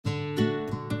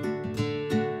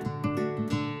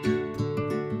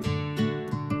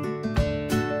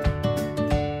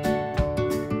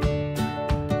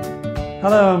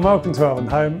Hello and welcome to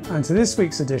Elvenhome, and to this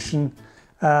week's edition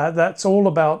that's all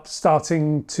about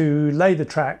starting to lay the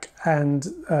track and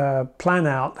plan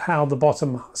out how the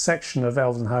bottom section of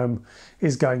Elvenhome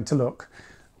is going to look,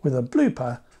 with a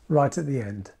blooper right at the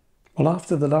end. Well,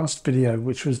 after the last video,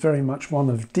 which was very much one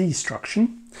of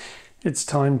destruction, it's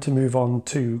time to move on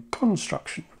to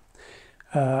construction.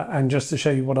 And just to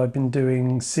show you what I've been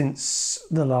doing since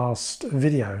the last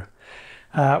video.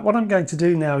 What I'm going to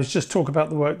do now is just talk about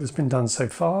the work that's been done so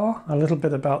far, a little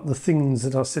bit about the things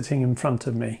that are sitting in front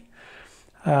of me,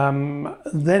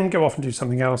 then go off and do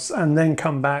something else, and then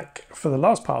come back for the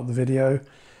last part of the video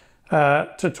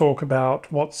to talk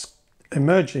about what's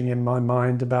emerging in my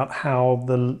mind about how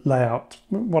the layout,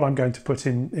 what I'm going to put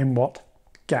in what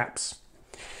gaps.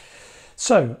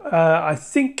 So I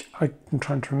think I'm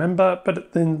trying to remember, but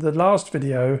in the last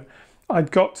video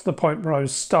I'd got to the point where I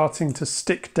was starting to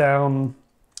stick down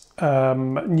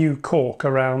new cork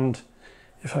around,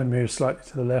 if I move slightly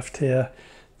to the left here,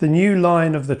 the new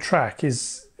line of the track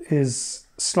is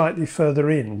slightly further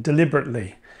in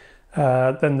deliberately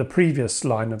than the previous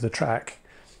line of the track,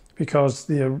 because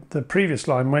the previous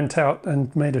line went out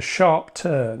and made a sharp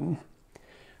turn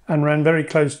and ran very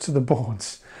close to the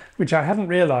boards, which I hadn't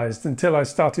realised until I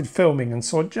started filming and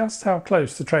saw just how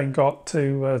close the train got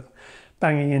to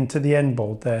banging into the end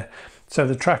board there. So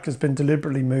the track has been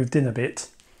deliberately moved in a bit.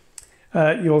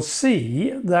 You'll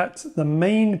see that the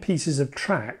main pieces of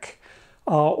track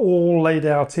are all laid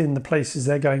out in the places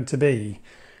they're going to be.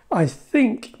 I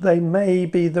think they may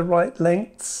be the right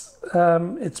lengths.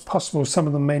 It's possible some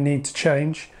of them may need to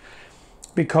change,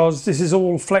 because this is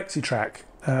all flexi track.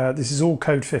 This is all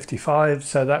code 55,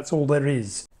 so that's all there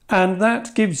is. And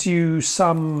that gives you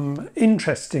some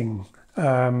interesting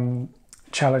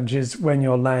challenges when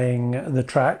you're laying the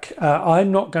track.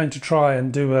 I'm not going to try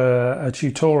and do a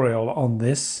tutorial on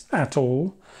this at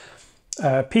all.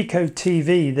 Pico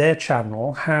TV, their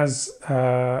channel, has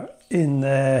in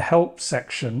their help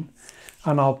section,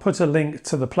 and I'll put a link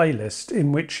to the playlist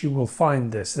in which you will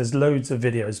find this. There's loads of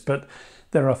videos, but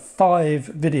there are 5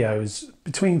 videos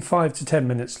between 5 to 10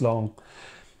 minutes long,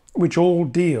 which all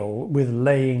deal with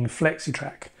laying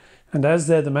FlexiTrack. And as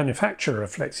they're the manufacturer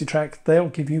of FlexiTrack, they'll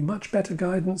give you much better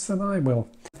guidance than I will.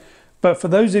 But for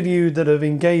those of you that have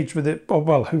engaged with it, or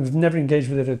well, who've never engaged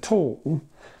with it at all,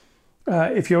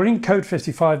 if you're in code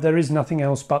 55, there is nothing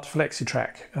else but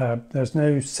FlexiTrack. There's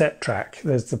no set track.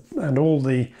 And all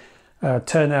the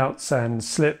turnouts and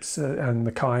slips and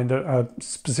the kind are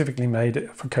specifically made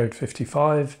for code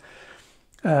 55.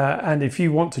 And if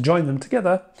you want to join them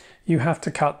together, you have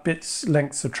to cut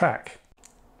lengths of track.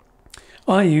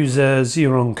 I use a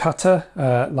Xeron cutter,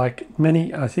 like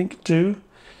many I think do,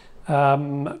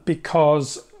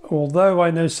 because although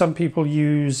I know some people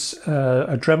use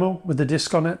a Dremel with a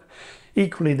disc on it,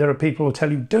 equally there are people who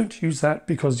tell you don't use that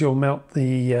because you'll melt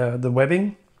the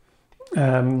webbing.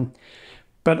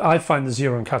 But I find the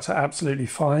Xeron cutter absolutely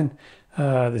fine.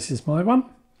 This is my one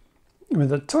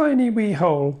with a tiny wee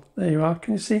hole. There you are,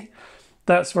 can you see?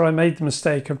 That's where I made the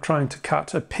mistake of trying to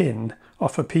cut a pin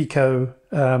off a Pico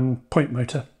point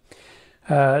motor.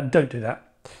 Don't do that.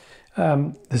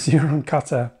 The Xeron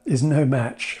cutter is no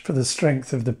match for the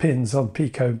strength of the pins on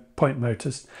Pico point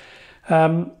motors.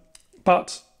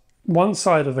 But one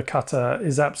side of the cutter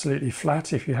is absolutely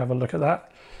flat, if you have a look at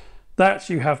that. That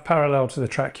you have parallel to the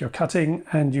track you're cutting,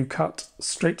 and you cut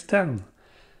straight down.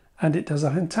 And it does a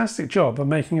fantastic job of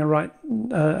making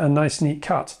a nice neat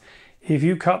cut. If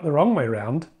you cut the wrong way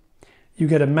round, you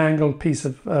get a mangled piece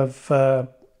of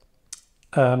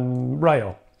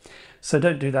rail. So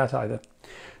don't do that either.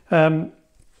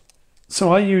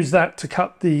 So I use that to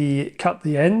cut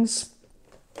the ends,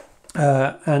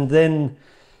 and then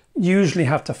usually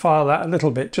have to file that a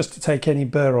little bit just to take any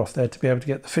burr off there to be able to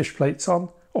get the fish plates on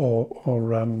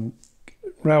or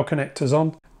rail connectors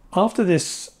on. After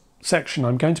this section,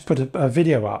 I'm going to put a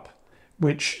video up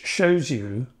which shows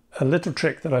you a little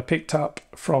trick that I picked up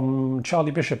from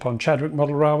Charley Bishop on Chadwick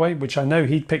Model Railway, which I know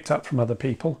he'd picked up from other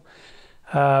people,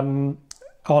 on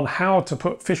how to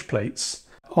put fish plates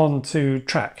onto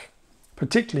track,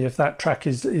 particularly if that track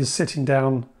is sitting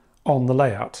down on the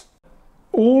layout.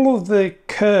 All of the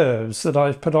curves that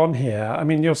I've put on here, I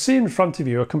mean, you'll see in front of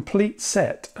you a complete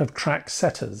set of track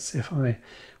setters,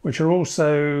 which are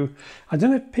also, I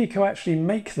don't know if Pico actually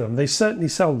make them, they certainly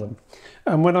sell them.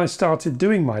 And when I started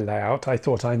doing my layout, I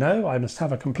thought, I must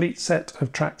have a complete set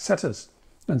of track setters.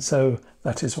 And so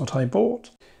that is what I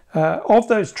bought. Of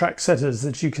those track setters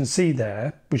that you can see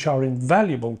there, which are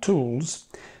invaluable tools,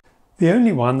 the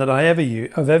only one that I've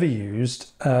ever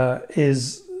used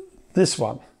is this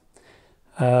one,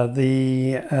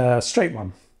 the straight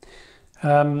one.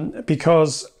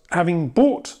 because having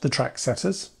bought the track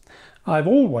setters, I've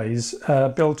always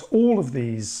built all of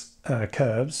these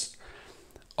curves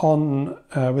on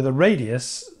with a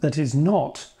radius that is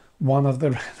not one of the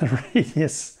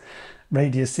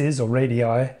radiuses or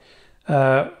radii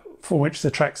for which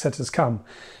the track setters come.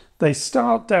 They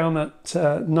start down at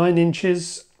 9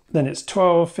 inches, then it's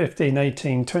 12, 15,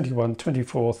 18, 21,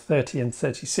 24, 30 and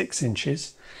 36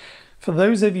 inches. For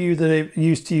those of you that are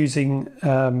used to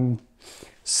using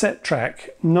set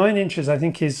track, 9 inches I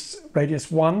think is radius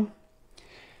 1.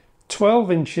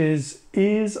 12 inches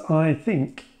is, I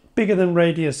think, bigger than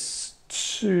radius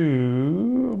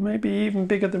 2, maybe even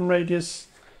bigger than radius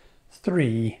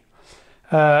 3.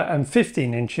 And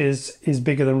 15 inches is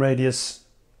bigger than radius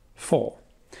 4,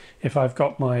 if I've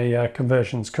got my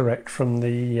conversions correct from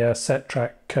the set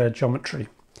track geometry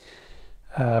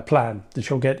plan that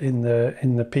you'll get in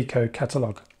the Pico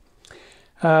catalogue.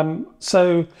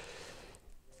 So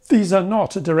these are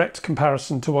not a direct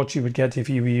comparison to what you would get if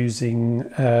you were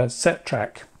using set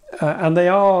track, and they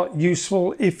are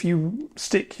useful if you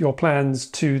stick your plans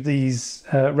to these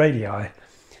radii,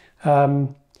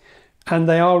 and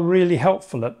they are really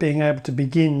helpful at being able to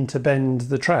begin to bend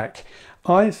the track.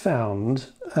 I found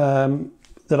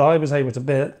that I was able to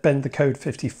bend the code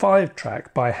 55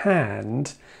 track by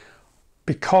hand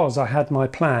because I had my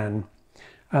plan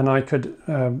and I could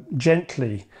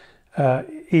gently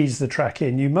ease the track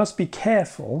in. You must be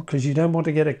careful because you don't want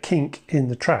to get a kink in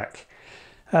the track.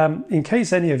 In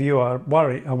case any of you are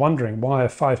wondering why a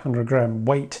 500 gram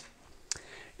weight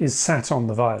is sat on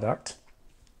the viaduct,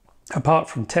 apart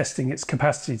from testing its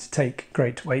capacity to take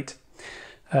great weight,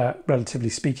 relatively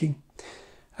speaking,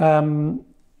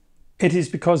 it is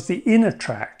because the inner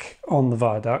track on the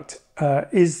viaduct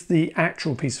is the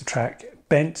actual piece of track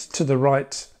bent to the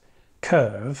right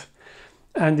curve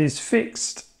and is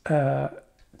fixed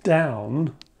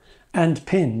down and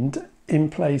pinned in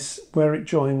place where it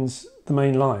joins the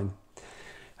main line.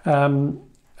 And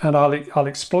I'll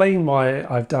explain why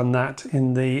I've done that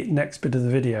in the next bit of the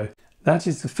video. That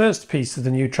is the first piece of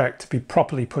the new track to be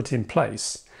properly put in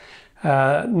place,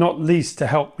 not least to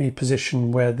help me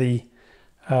position where the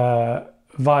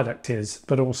viaduct is,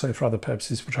 but also for other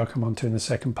purposes, which I'll come on to in the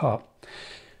second part.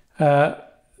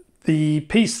 The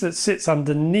piece that sits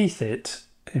underneath it,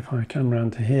 if I come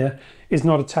round to here, is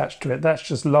not attached to it. That's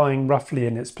just lying roughly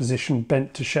in its position,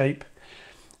 bent to shape.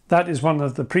 That is one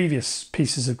of the previous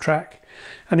pieces of track.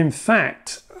 And in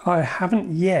fact, I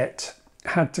haven't yet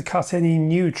had to cut any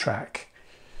new track.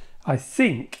 I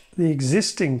think the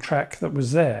existing track that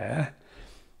was there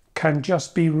can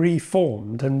just be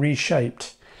reformed and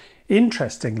reshaped.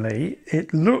 Interestingly,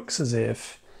 it looks as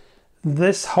if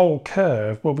this whole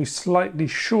curve will be slightly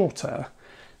shorter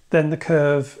than the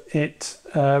curve it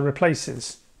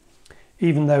replaces,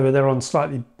 even though they're on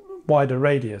slightly wider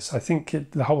radius. I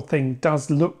think the whole thing does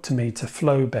look to me to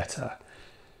flow better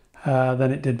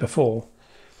than it did before.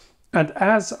 And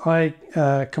as I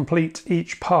complete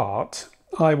each part,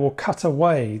 I will cut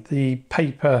away the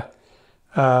paper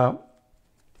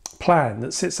plan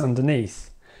that sits underneath,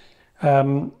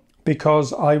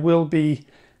 because I will be,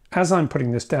 as I'm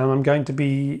putting this down, I'm going to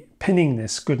be pinning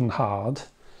this good and hard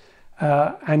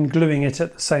and gluing it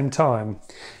at the same time.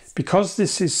 Because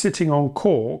this is sitting on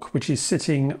cork, which is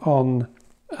sitting on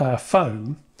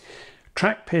foam,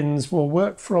 track pins will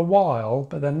work for a while,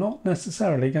 but they're not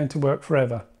necessarily going to work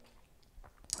forever.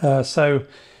 So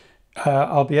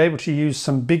I'll be able to use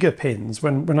some bigger pins.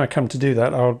 When I come to do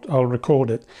that, I'll record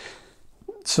it.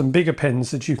 Some bigger pins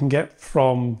that you can get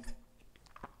from,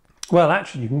 well,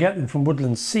 actually you can get them from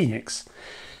Woodland Scenics,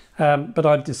 but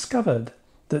I've discovered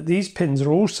that these pins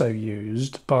are also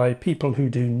used by people who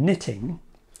do knitting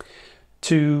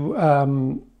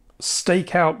to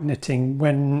stake out knitting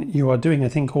when you are doing a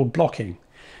thing called blocking.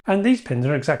 And these pins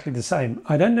are exactly the same.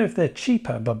 I don't know if they're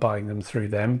cheaper by buying them through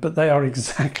them, but they are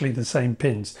exactly the same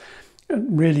pins.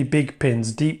 Really big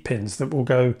pins, deep pins that will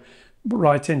go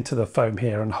right into the foam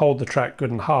here and hold the track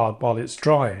good and hard while it's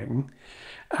drying.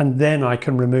 And then I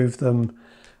can remove them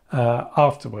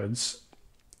afterwards,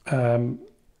 and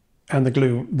the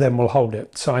glue then will hold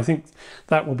it. So I think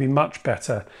that will be much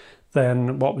better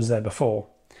than what was there before.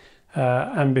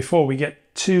 And before I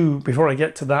get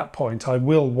to that point, I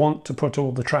will want to put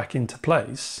all the track into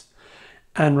place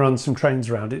and run some trains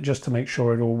around it just to make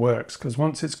sure it all works, because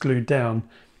once it's glued down,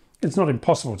 it's not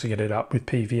impossible to get it up with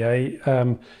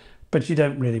PVA, but you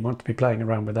don't really want to be playing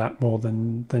around with that more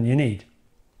than you need.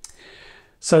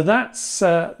 So that's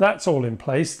all in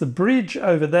place. The bridge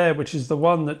over there, which is the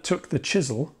one that took the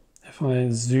chisel, if I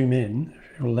zoom in,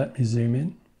 if you'll let me zoom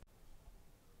in.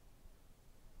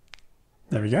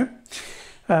 There we go.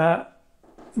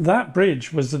 that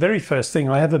bridge was the very first thing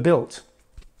I ever built.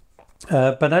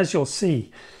 But as you'll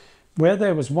see, where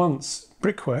there was once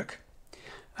brickwork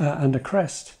and a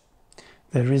crest,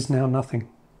 there is now nothing.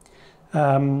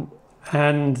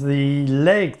 And the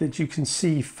leg that you can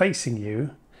see facing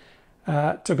you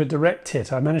took a direct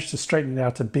hit. I managed to straighten it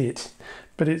out a bit,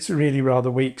 but it's really rather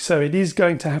weak. So it is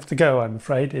going to have to go, I'm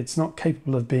afraid. It's not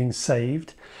capable of being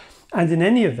saved. And in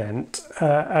any event,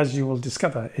 as you will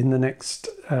discover in the next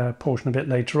portion a bit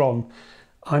later on,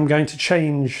 I'm going to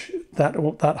change that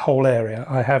whole area.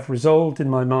 I have resolved in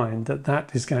my mind that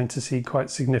that is going to see quite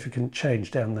significant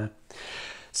change down there.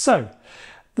 So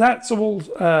that's all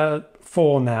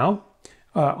for now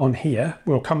on here.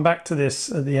 We'll come back to this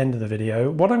at the end of the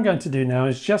video. What I'm going to do now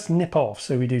is just nip off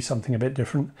so we do something a bit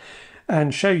different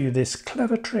and show you this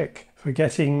clever trick for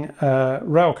getting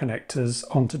rail connectors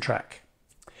onto track.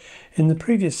 In the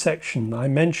previous section, I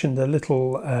mentioned a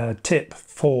little tip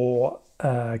for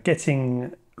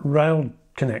getting rail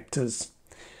connectors.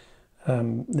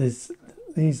 There's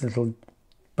these little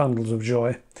bundles of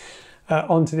joy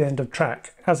onto the end of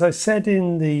track. As I said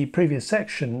in the previous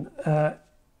section,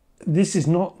 this is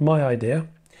not my idea.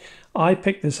 I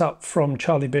picked this up from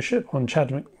Charley Bishop on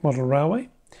Chadwick Model Railway,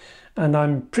 and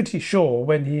I'm pretty sure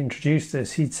when he introduced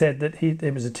this, he'd said that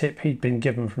it was a tip he'd been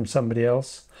given from somebody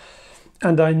else.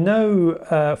 And I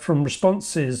know from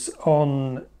responses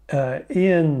on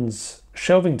Ian's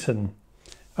Shelvington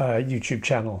YouTube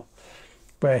channel,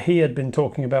 where he had been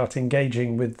talking about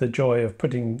engaging with the joy of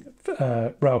putting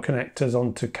rail connectors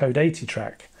onto Code 80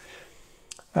 track,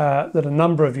 that a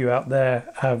number of you out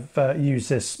there have used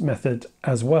this method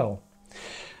as well.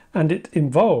 And it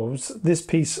involves this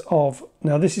piece of,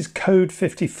 now this is Code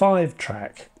 55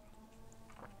 track.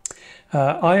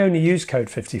 I only use Code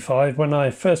 55. When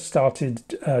I first started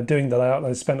doing the layout,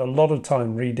 I spent a lot of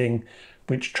time reading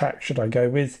which track should I go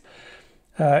with.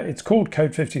 It's called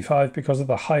Code 55 because of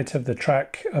the height of the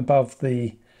track above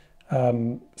the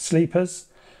sleepers.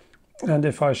 And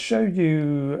if I show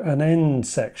you an end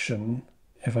section,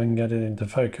 if I can get it into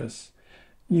focus,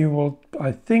 you will,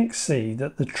 I think, see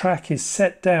that the track is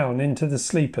set down into the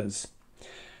sleepers.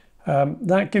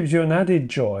 That gives you an added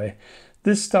joy.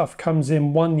 This stuff comes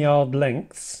in 1 yard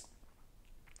lengths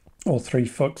or 3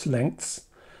 foot lengths,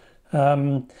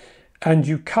 and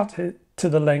you cut it to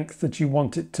the length that you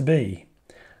want it to be.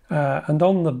 And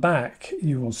on the back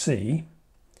you will see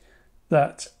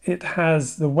that it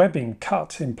has the webbing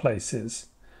cut in places,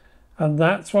 and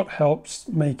that's what helps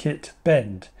make it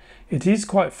bend. It is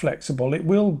quite flexible. It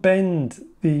will bend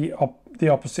the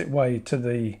opposite way to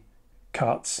the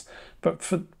cuts, but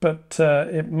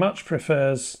it much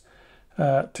prefers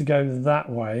to go that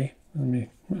way.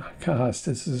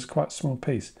 This is quite a small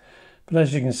piece, but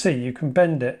as you can see, you can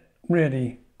bend it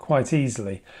really quite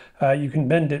easily. You can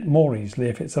bend it more easily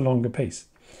if it's a longer piece.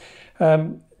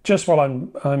 Just while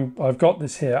I've got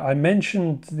this here, I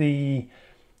mentioned the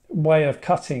way of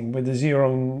cutting with the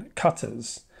Xeron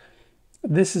cutters.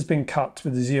 This has been cut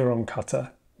with the Xeron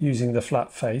cutter using the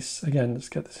flat face. Again, let's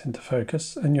get this into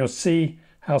focus, and you'll see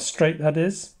how straight that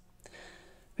is.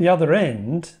 The other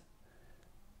end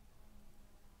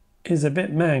is a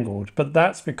bit mangled, but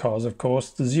that's because, of course,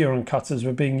 the Xeron cutters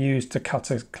were being used to cut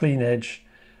a clean edge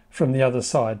from the other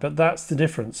side. But that's the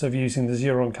difference of using the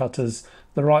Xeron cutters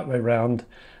the right way round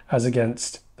as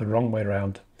against the wrong way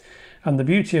round. And the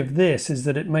beauty of this is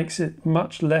that it makes it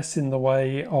much less in the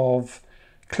way of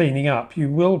cleaning up. You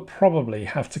will probably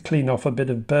have to clean off a bit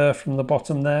of burr from the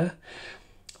bottom there.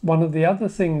 One of the other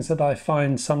things that I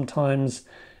find sometimes,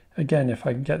 again, if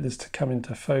I can get this to come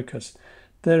into focus,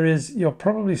 you'll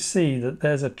probably see that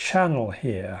there's a channel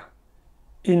here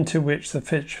into which the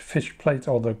fish plate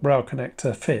or the rail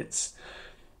connector fits.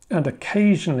 And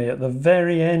occasionally at the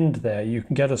very end there, you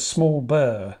can get a small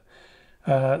burr.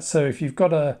 So if you've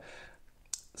got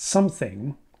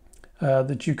something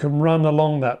that you can run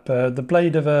along that burr, the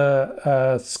blade of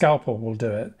a scalpel will do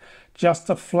it, just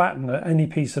to flatten any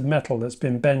piece of metal that's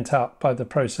been bent up by the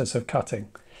process of cutting.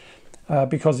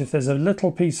 Because if there's a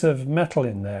little piece of metal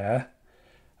in there,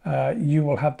 you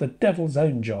will have the devil's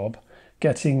own job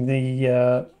getting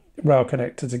the rail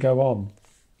connector to go on.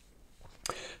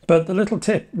 But the little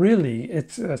tip, really,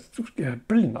 it's a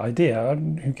brilliant idea.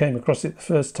 Who came across it the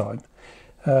first time?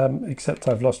 Except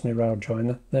I've lost my rail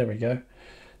joiner. There we go.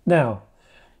 Now,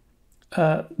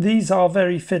 these are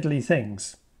very fiddly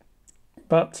things,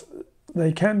 but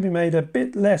they can be made a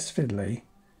bit less fiddly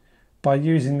by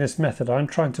using this method. I'm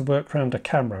trying to work around a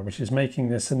camera, which is making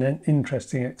this an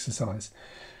interesting exercise.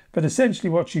 But essentially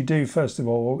what you do, first of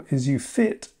all, is you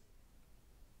fit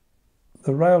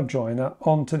the rail joiner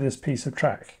onto this piece of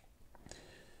track.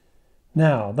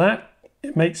 Now, that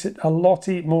it makes it a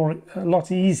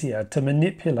lot easier to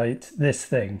manipulate this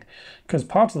thing, because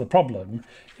part of the problem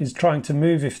is trying to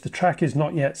move, if the track is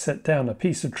not yet set down, a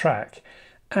piece of track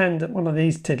and one of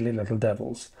these tiddly little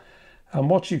devils. And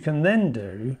what you can then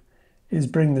do is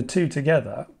bring the two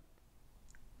together,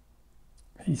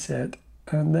 he said,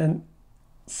 and then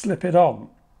slip it on.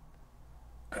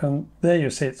 And there you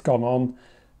see it's gone on.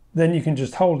 Then you can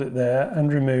just hold it there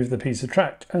and remove the piece of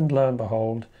track, and lo and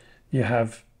behold, you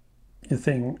have your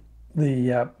thing,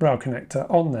 the rail connector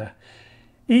on there.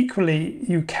 Equally,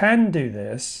 you can do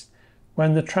this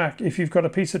when the track, if you've got a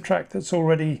piece of track that's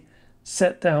already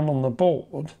set down on the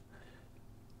board.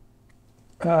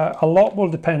 A lot will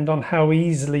depend on how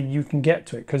easily you can get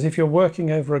to it, because if you're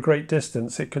working over a great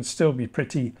distance, it could still be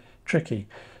pretty tricky.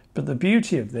 But the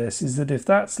beauty of this is that if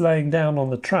that's laying down on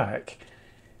the track,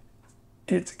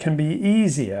 it can be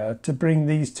easier to bring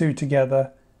these two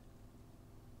together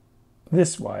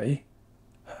this way,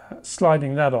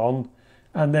 sliding that on,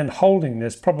 and then holding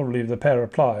this, probably with a pair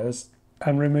of pliers,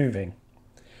 and removing.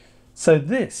 So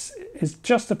this is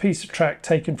just a piece of track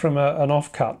taken from an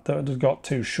offcut that had got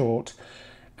too short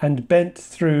and bent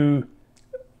through,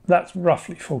 that's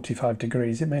roughly 45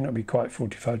 degrees, it may not be quite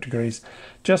 45 degrees,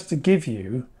 just to give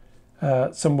you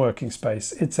some working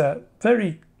space. It's a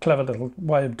very clever little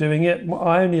way of doing it.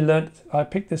 I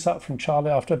picked this up from Charlie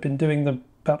after I'd been doing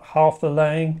about half the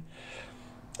laying,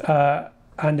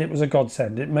 and it was a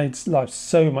godsend. It made life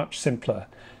so much simpler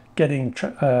getting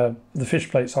the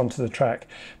fish plates onto the track,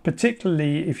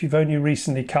 particularly if you've only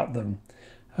recently cut them.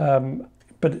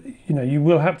 But you know, you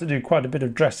will have to do quite a bit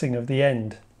of dressing of the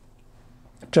end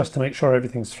just to make sure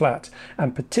everything's flat,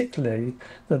 and particularly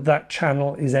that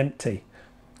channel is empty,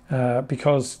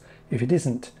 because if it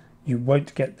isn't, you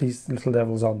won't get these little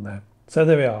devils on there. So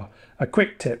there we are, a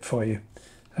quick tip for you.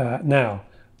 Now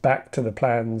back to the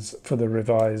plans for the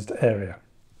revised area.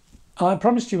 I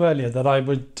promised you earlier that I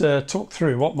would talk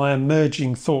through what my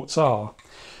emerging thoughts are,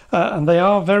 and they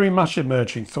are very much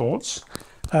emerging thoughts,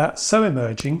 so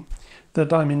emerging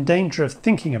that I'm in danger of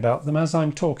thinking about them as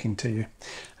I'm talking to you.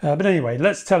 But anyway,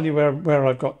 let's tell you where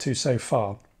I've got to so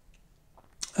far.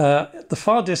 The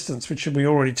far distance, which we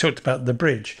already talked about, the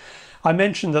bridge, I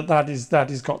mentioned that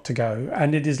is got to go,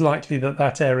 and it is likely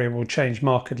that area will change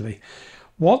markedly.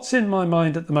 What's in my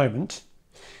mind at the moment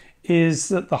is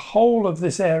that the whole of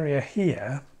this area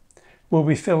here will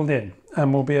be filled in,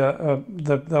 and will be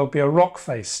there'll be a rock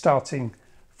face starting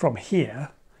from here,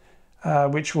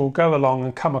 which will go along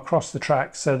and come across the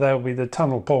track, so there'll be the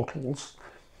tunnel portals.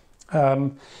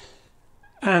 And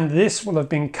this will have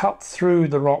been cut through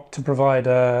the rock to provide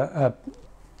the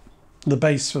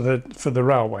base for the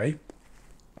railway.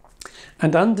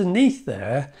 And underneath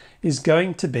there is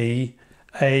going to be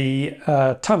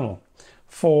a tunnel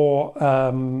for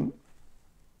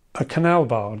a canal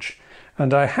barge.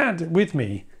 And I had with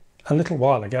me a little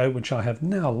while ago, which I have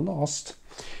now lost,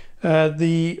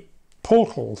 the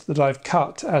portal that I've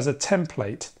cut as a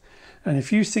template. And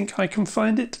if you think I can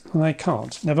find it, I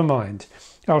can't. Never mind.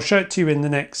 I'll show it to you in the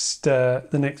next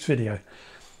video.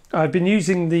 I've been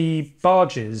using the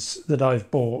barges that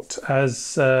I've bought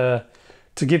as to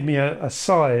give me a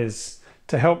size,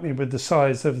 to help me with the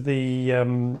size of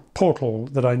the portal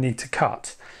that I need to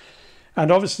cut.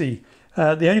 And obviously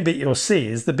the only bit you'll see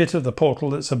is the bit of the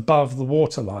portal that's above the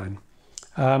water line.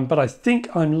 But I think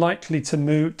I'm likely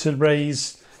to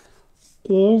raise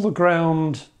all the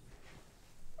ground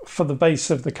for the base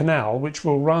of the canal, which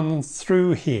will run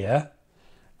through here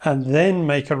and then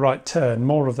make a right turn,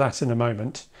 more of that in a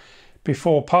moment,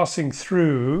 before passing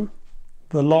through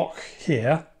the lock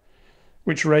here,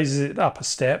 which raises it up a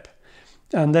step,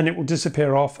 and then it will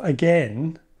disappear off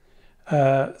again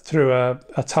through a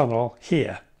tunnel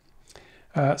here.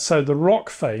 So the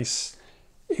rock face,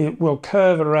 it will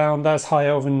curve around as High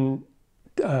Elven,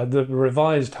 the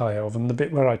revised High Elven, the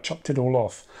bit where I chopped it all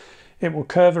off. It will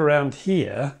curve around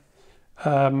here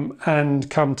and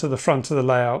come to the front of the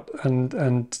layout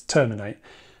and terminate.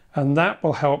 And that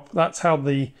will help. That's how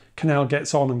the canal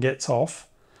gets on and gets off.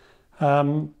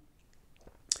 You'll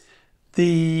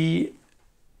see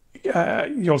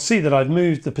that I've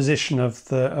moved the position of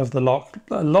the lock.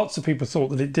 Lots of people thought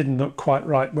that it didn't look quite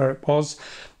right where it was.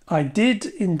 I did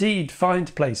indeed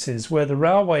find places where the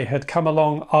railway had come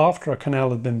along after a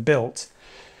canal had been built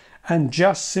and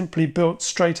just simply built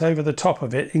straight over the top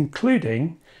of it,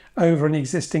 including over an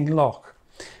existing lock.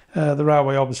 The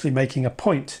railway obviously making a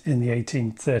point in the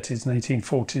 1830s and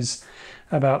 1840s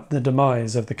about the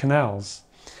demise of the canals.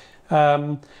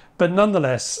 But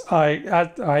nonetheless,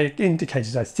 I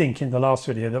indicated, I think, in the last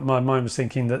video that my mind was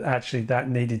thinking that actually that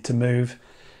needed to move.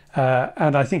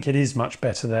 and I think it is much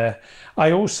better there.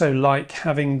 I also like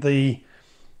having the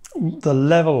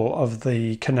level of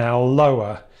the canal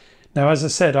lower. Now, as I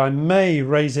said, I may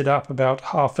raise it up about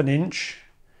 1/2 inch,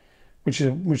 which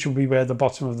will be where the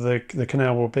bottom of the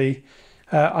canal will be.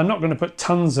 I'm not going to put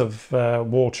tons of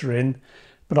water in,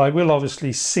 but I will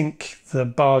obviously sink the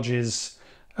barges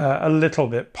a little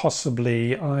bit,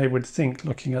 possibly, I would think,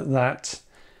 looking at that,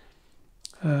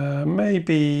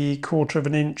 maybe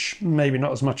 1/4 inch, maybe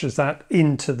not as much as that,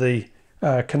 into the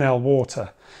canal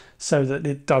water, so that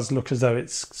it does look as though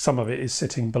some of it is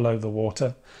sitting below the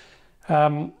water.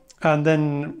 And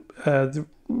then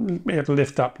it'll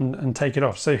lift up and take it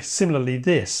off. So similarly,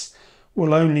 this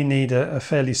will only need a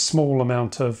fairly small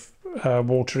amount of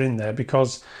water in there,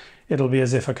 because it'll be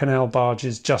as if a canal barge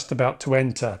is just about to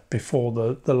enter before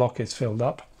the lock is filled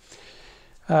up.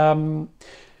 The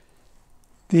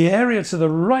area to the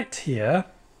right here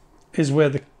is where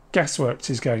the gasworks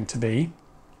is going to be,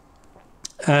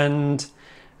 and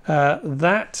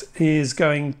that is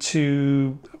going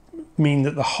to mean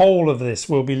that the whole of this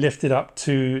will be lifted up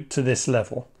to this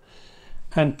level,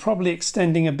 and probably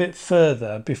extending a bit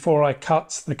further before I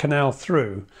cut the canal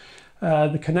through.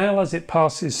 The canal, as it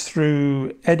passes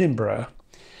through Edinburgh,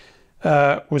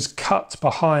 was cut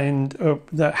behind,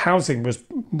 the housing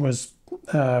was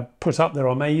put up there,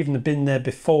 or may even have been there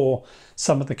before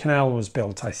some of the canal was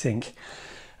built, I think.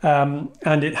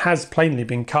 And it has plainly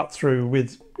been cut through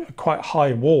with a quite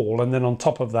high wall, and then on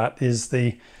top of that is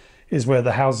where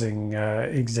the housing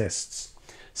exists.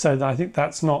 So I think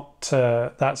that's not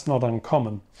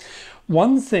uncommon.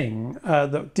 One thing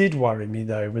that did worry me,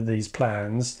 though, with these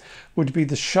plans would be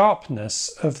the sharpness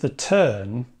of the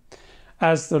turn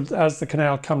as the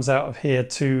canal comes out of here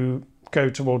to go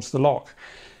towards the lock.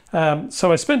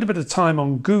 So I spent a bit of time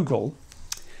on Google,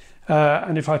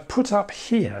 and if I put up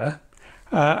here,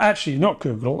 actually not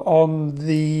Google, on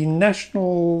the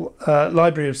National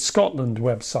Library of Scotland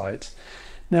website.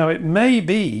 Now, it may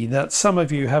be that some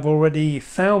of you have already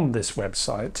found this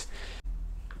website,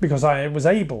 because I was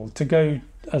able to go,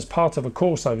 as part of a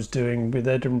course I was doing with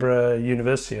Edinburgh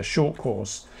University, a short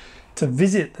course, to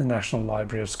visit the National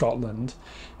Library of Scotland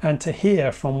and to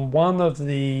hear from one of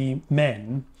the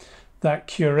men that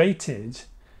curated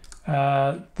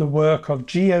the work of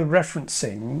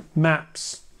georeferencing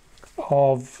maps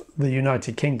of the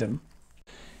United Kingdom.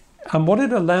 And what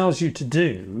it allows you to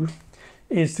do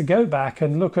is to go back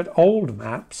and look at old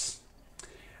maps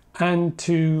and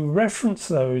to reference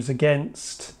those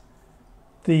against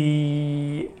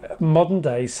the modern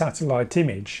day satellite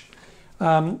image.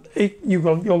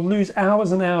 You'll lose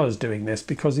hours and hours doing this,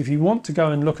 because if you want to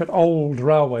go and look at old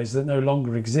railways that no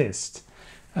longer exist,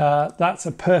 that's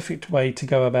a perfect way to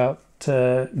go about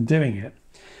doing it.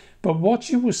 But what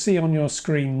you will see on your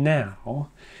screen now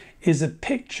is a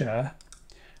picture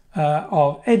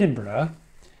of Edinburgh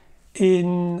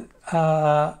in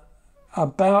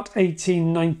about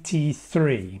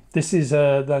 1893. This is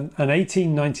an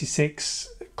 1896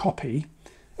 copy,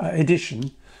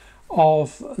 edition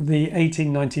of the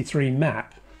 1893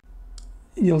 map.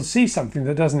 You'll see something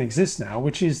that doesn't exist now,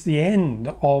 which is the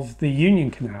end of the Union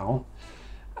Canal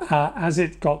as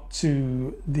it got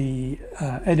to the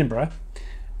Edinburgh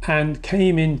and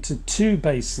came into two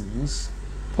basins,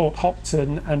 Port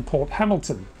Hopton and Port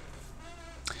Hamilton.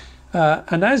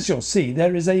 And as you'll see,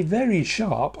 there is a very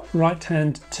sharp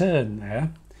right-hand turn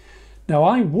there. Now,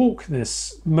 I walk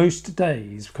this most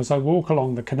days because I walk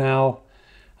along the canal,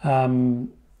 along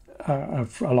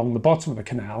the bottom of the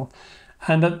canal,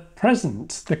 and at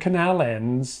present the canal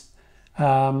ends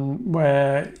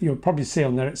where you'll probably see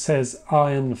on there it says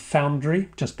Iron Foundry,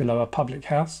 just below a public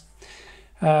house.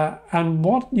 And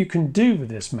what you can do with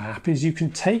this map is you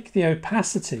can take the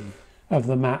opacity of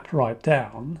the map right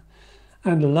down,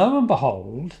 and lo and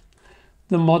behold,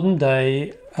 the modern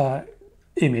day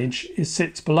image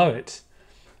sits below it.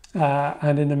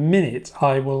 And in a minute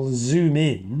I will zoom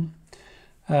in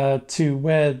to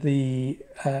where the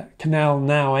canal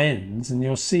now ends, and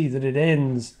you'll see that it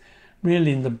ends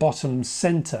really in the bottom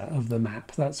centre of the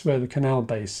map. That's where the canal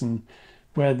basin,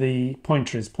 where the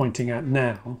pointer is pointing at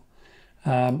now.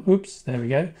 Oops, there we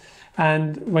go.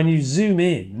 And when you zoom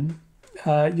in,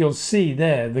 you'll see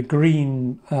there the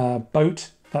green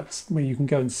boat. That's where you can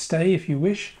go and stay if you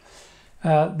wish.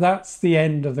 That's the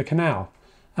end of the canal,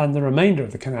 and the remainder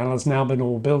of the canal has now been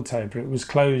all built over. It was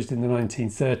closed in the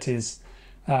 1930s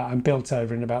and built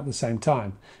over in about the same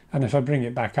time. And if I bring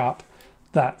it back up,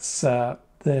 that's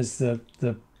there's the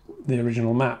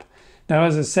original map. Now,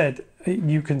 as I said,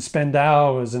 you can spend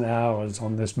hours and hours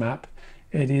on this map.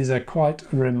 It is a quite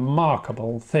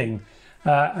remarkable thing.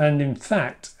 And in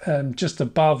fact, just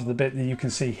above the bit that you can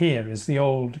see here is the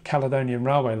old Caledonian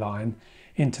Railway line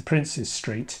into Princes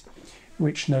Street,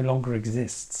 which no longer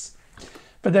exists.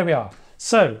 But there we are.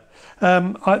 So,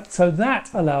 so that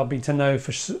allowed me to know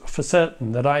for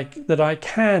certain that I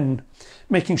can,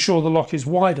 making sure the lock is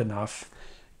wide enough,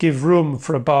 give room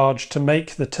for a barge to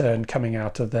make the turn coming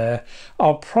out of there.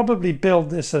 I'll probably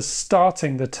build this as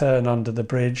starting the turn under the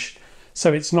bridge,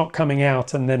 so it's not coming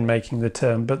out and then making the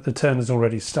turn, but the turn has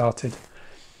already started.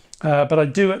 But I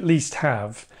do at least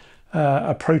have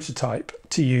a prototype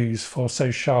to use for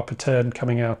so sharp a turn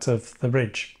coming out of the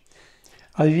bridge.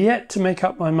 I've yet to make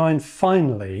up my mind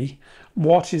finally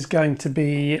what is going to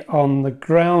be on the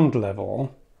ground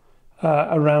level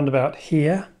around about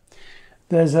here.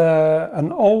 There's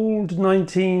an old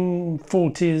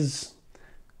 1940s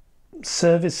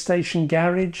service station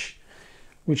garage,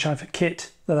 which I've a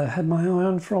kit that I've had my eye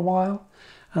on for a while,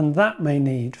 and that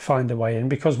may find a way in,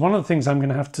 because one of the things I'm going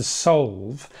to have to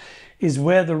solve is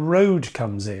where the road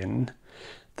comes in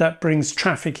that brings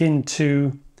traffic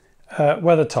into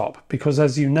Weathertop, because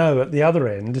as you know, at the other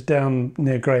end down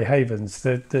near Grey Havens,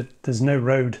 there's no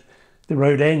road. The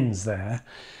road ends there,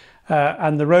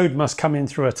 and the road must come in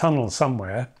through a tunnel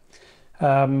somewhere.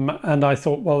 And I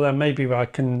thought, well, then maybe I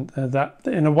can, that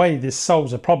in a way this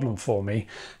solves a problem for me.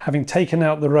 Having taken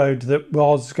out the road that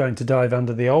was going to dive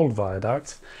under the old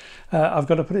viaduct, I've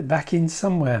got to put it back in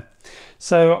somewhere.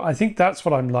 So I think that's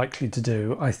what I'm likely to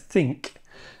do. I think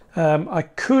I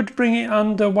could bring it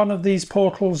under one of these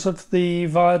portals of the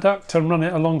viaduct and run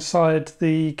it alongside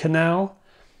the canal,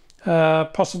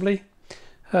 possibly.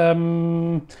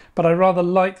 But I rather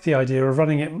like the idea of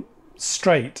running it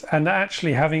straight and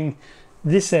actually having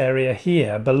this area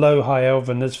here below High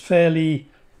Elven as fairly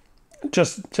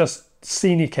just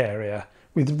scenic area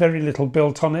with very little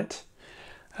built on it.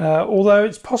 Although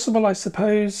it's possible, I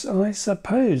suppose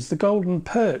the Golden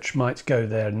Perch might go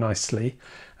there nicely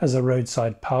as a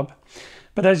roadside pub.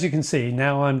 But as you can see,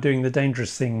 now I'm doing the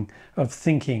dangerous thing of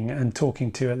thinking and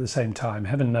talking to at the same time.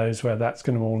 Heaven knows where that's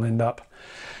going to all end up.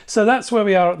 So that's where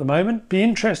we are at the moment. Be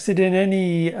interested in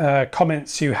any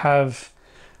comments you have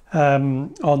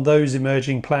on those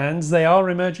emerging plans. They are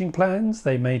emerging plans.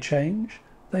 They may change.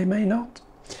 They may not.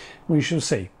 We shall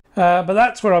see. But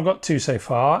that's where I've got to so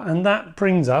far. And that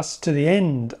brings us to the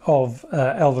end of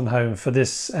Elvenhome for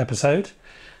this episode.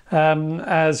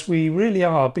 As we really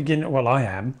are beginning, well, I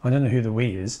don't know who the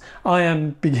we is. I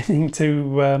am beginning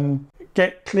to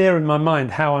get clear in my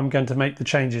mind how I'm going to make the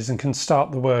changes and can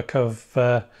start the work of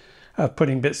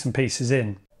putting bits and pieces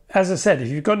in. As I said, if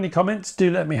you've got any comments,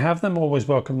 do let me have them. Always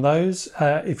welcome those.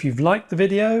 If you've liked the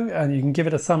video and you can give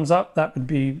it a thumbs up, that would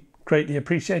be greatly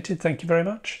appreciated. Thank you very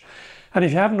much. And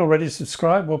if you haven't already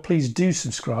subscribed, well, please do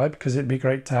subscribe, because it'd be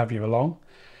great to have you along.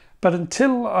 But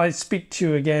until I speak to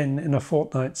you again in a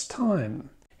fortnight's time,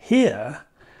 here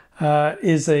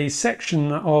is a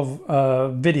section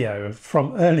of video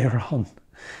from earlier on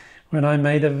when I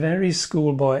made a very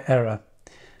schoolboy error,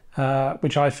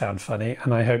 which I found funny,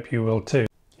 and I hope you will too.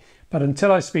 But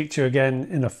until I speak to you again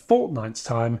in a fortnight's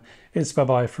time, it's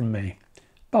bye-bye from me.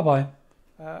 Bye-bye.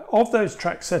 Of those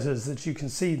track setters that you can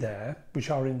see there, which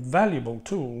are invaluable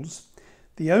tools,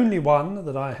 the only one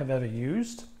that I have ever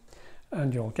used,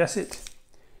 and you'll guess it,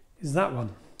 is that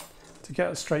one, to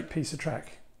get a straight piece of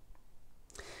track.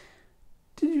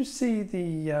 Did you see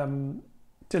the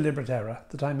deliberate error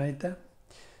that I made there?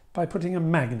 By putting a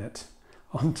magnet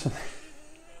onto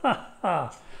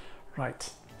the... Right.